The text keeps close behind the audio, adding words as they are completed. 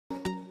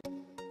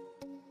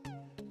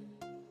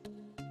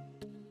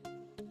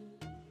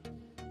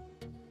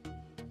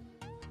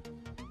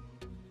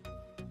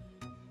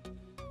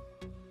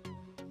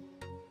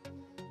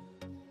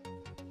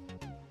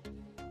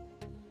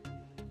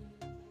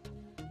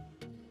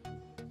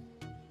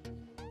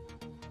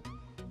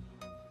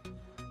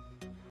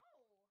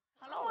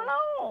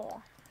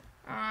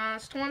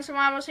it's Twin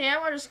Survivors here.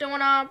 We're just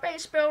doing a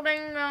base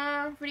building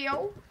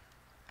video.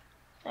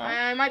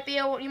 You might be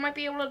able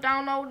to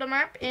download the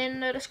map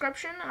in the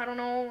description. I don't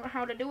know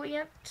how to do it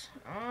yet.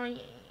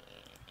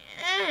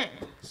 Yeah.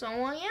 So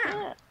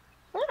yeah.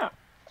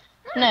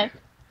 No.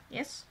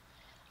 Yes.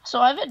 So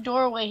I have a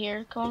doorway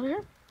here. Come over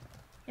here.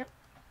 Yep.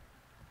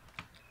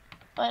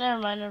 Oh,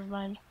 never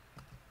mind.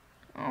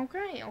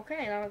 Okay.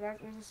 That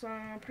was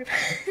pretty.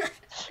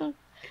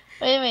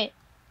 Wait.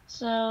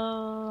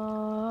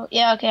 So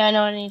yeah, okay, I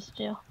know what I need to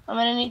do. I'm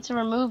gonna need to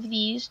remove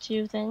these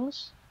two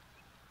things.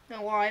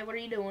 No, why? What are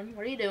you doing?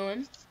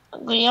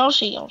 You'll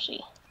see.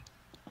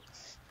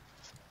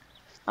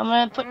 I'm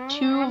gonna put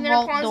two I'm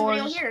vault gonna pause doors.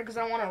 the video here because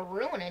I don't want to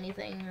ruin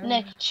anything.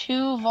 Nick,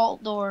 2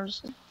 vault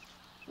doors.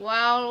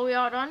 Well, we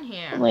are done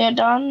here. We are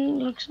done.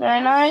 Looks very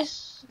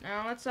nice.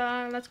 Now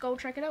let's go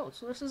check it out.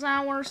 So this is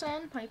our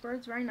sandpiper.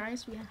 It's very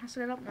nice. We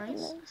set it up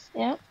nice.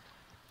 Yeah.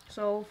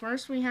 So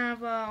first we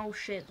have oh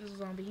shit, there's a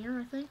zombie here,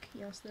 I think.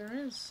 Yes, there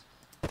is.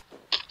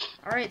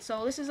 Alright,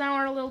 so this is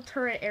our little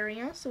turret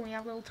area. So we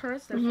have little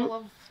turrets. They're full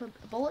of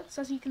bullets,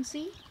 as you can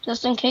see.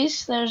 Just in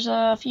case there's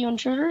a few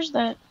intruders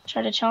that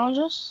try to challenge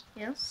us.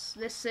 Yes,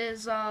 this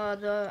is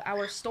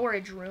our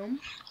storage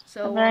room.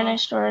 So a very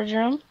nice storage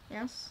room.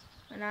 Yes,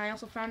 and I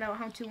also found out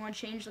how to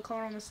change the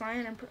color on the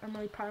sign. I'm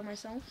really proud of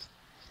myself.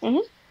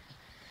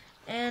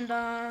 And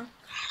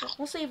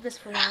we'll save this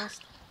for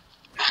last.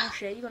 Oh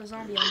shit, you got a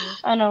zombie on you.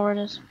 I know where it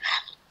is.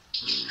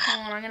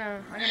 Hold on,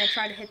 I'm gonna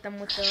try to hit them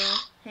with the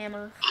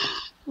hammer.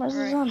 Where's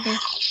the zombie?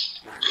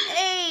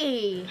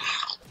 Hey!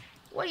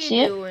 What are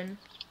you doing?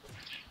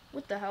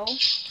 What the hell?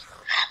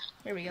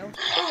 Here we go.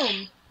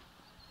 Boom!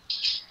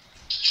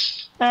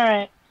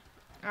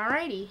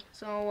 Alrighty,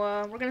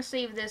 so we're gonna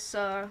save this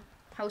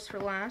house for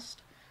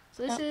last.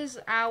 So this is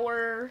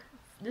where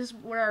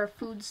our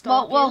food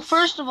stock is. Well,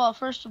 first of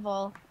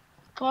all,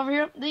 come over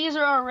here. These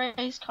are our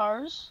race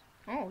cars.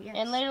 Oh, yes.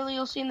 And later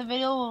you'll see in the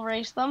video we'll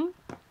race them.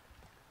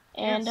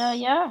 And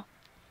yeah.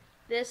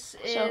 This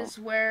is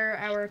where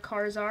our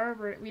cars are.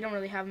 We don't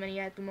really have many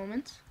at the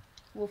moment.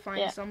 We'll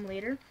find some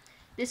later.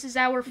 This is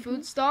our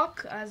food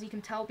stock. As you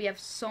can tell, we have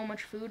so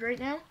much food right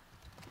now.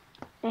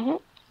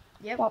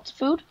 Yep. Lots of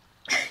food.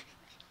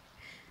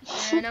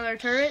 And another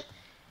turret.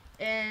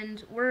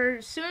 And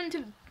we're soon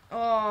to...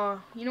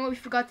 Oh, you know what we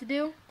forgot to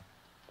do?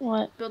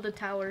 What? Build a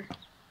tower.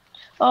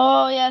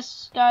 Oh,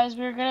 yes, guys.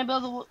 We're going to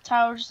build a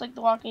tower just like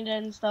The Walking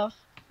Dead and stuff.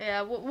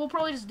 Yeah, we'll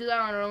probably just do that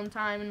on our own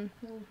time, and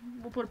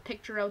we'll put a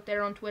picture out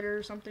there on Twitter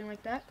or something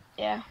like that.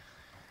 Yeah.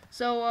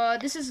 So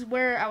this is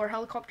where our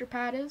helicopter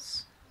pad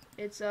is.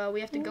 It's we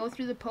have to go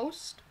through the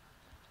post.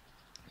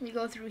 We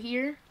go through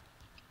here.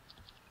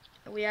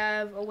 We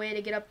have a way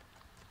to get up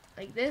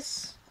like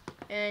this,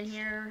 and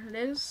here it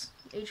is.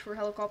 H for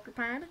helicopter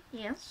pad.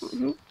 Yes.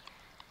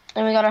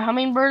 And we got a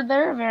hummingbird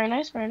there. Very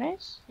nice, very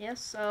nice.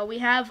 Yes. We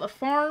have a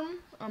farm,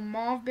 a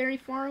mauve berry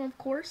farm, of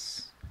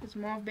course, because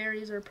mauve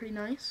berries are pretty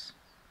nice.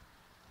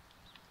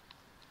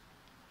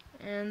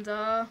 And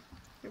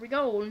here we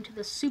go into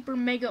the super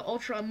mega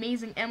ultra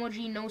amazing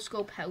MLG no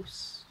scope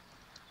house.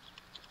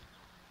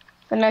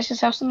 The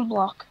nicest house in the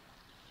block.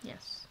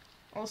 Yes.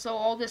 Also,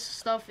 all this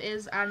stuff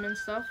is admin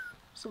stuff,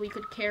 so we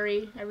could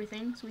carry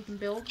everything, so we can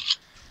build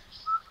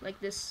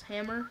like this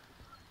hammer,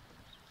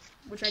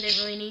 which I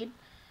didn't really need.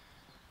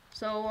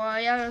 So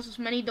yeah, there's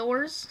many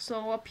doors.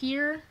 So up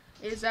here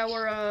is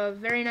our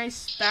very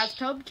nice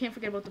bathtub. Can't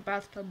forget about the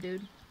bathtub,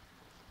 dude.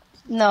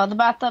 No, the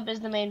bathtub is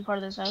the main part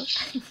of this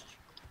house.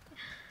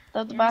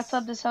 Without the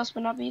bathtub, this house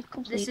would not be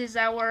complete. This is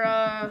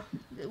our,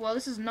 well,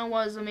 this is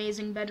Noah's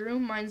amazing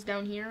bedroom. Mine's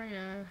down here,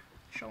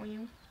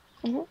 showing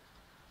you.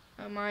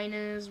 Mine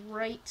is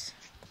right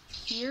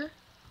here.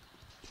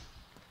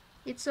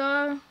 It's,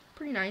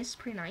 pretty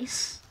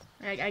nice.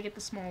 I get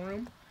the small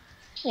room.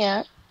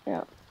 Yeah.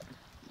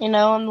 You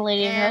know, in the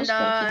lady's house,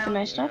 gotta keep the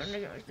nice stuff.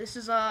 This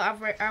is,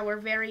 our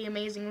very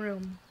amazing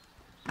room.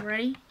 You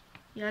ready?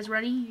 You guys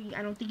ready?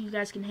 I don't think you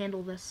guys can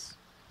handle this.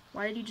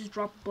 Why did you just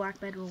drop a black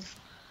bedroll?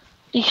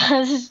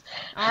 Because...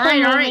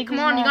 Alright, come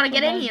on, you gotta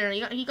get in here.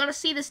 You gotta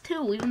see this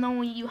too, even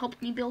though you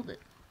helped me build it.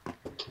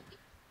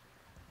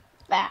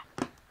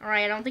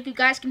 Alright, I don't think you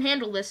guys can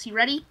handle this. You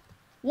ready?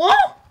 Whoa!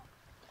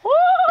 Woo!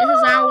 This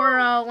is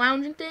our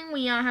lounging thing.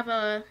 We have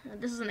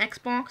this is an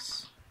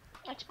Xbox.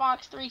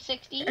 Xbox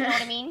 360, you know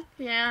what I mean?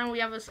 Yeah, we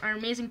have our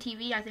amazing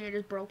TV. I think I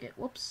just broke it.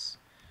 Whoops.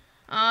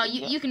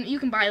 You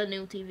can buy the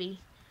new TV.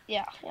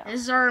 Yeah. This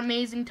is our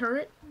amazing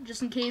turret,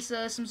 just in case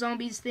some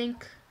zombies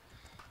think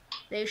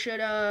they should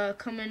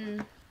come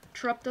and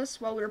interrupt us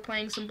while we were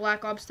playing some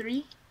Black Ops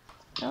 3.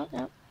 Yeah.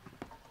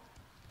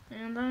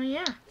 And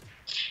yeah.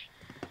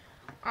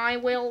 I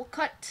will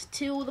cut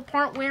to the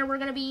part where we're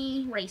gonna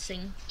be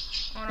racing.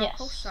 On our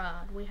post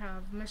side, we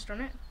have Mr.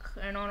 Nick,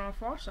 and on our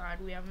far side,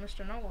 we have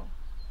Mr. Noah.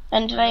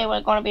 And today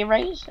we're going to be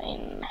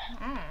racing.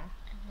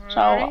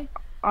 So,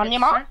 on your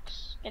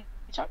marks, get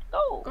set,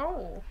 go.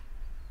 Go.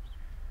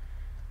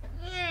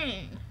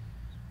 Yeah.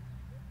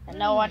 And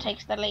Noah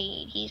takes the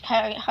lead. He's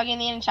hugging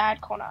the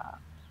inside corner.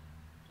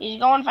 He's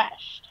going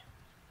fast.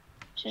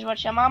 This is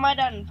what your mama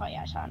done for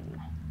you,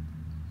 son.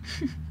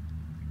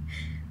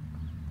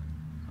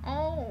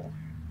 Oh.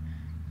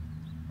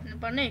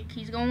 But Nick,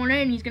 he's going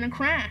in. He's gonna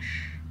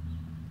crash.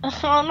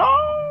 Oh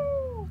no!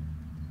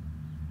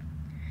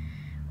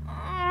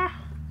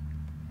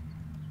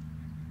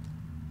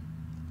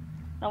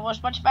 That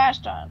was much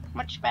faster,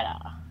 much better.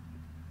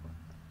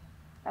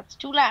 That's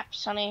 2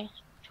 laps, honey.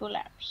 2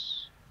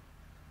 laps.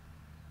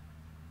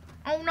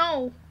 Oh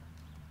no!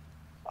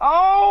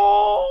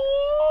 Oh!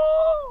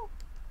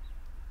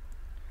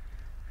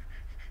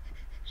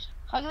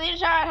 Hug the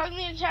inside, hug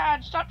the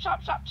inside. Stop,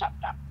 stop, stop, stop,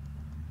 stop.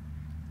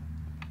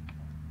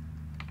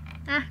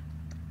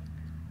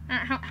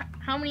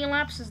 How many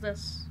laps is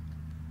this?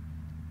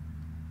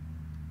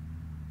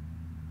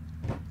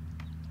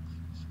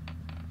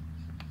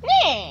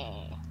 Yeah.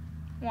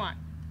 What?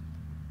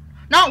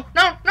 No!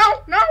 No!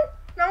 No! No!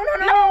 No! No!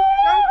 No! No!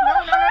 No!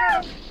 No!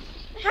 No!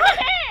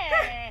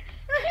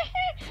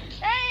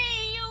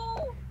 Hey,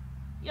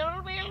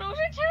 you'll be a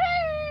loser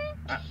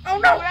today. Oh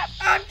no!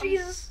 Oh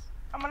Jesus!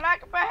 I'm a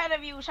lap ahead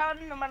of you, son.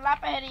 I'm a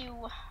lap ahead of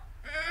you.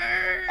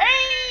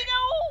 Hey,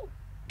 no!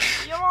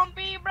 You won't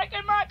be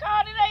breaking my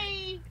car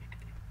today.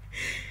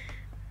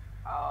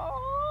 Oh.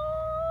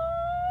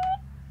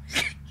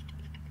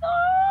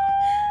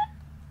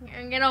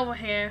 Get over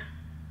here.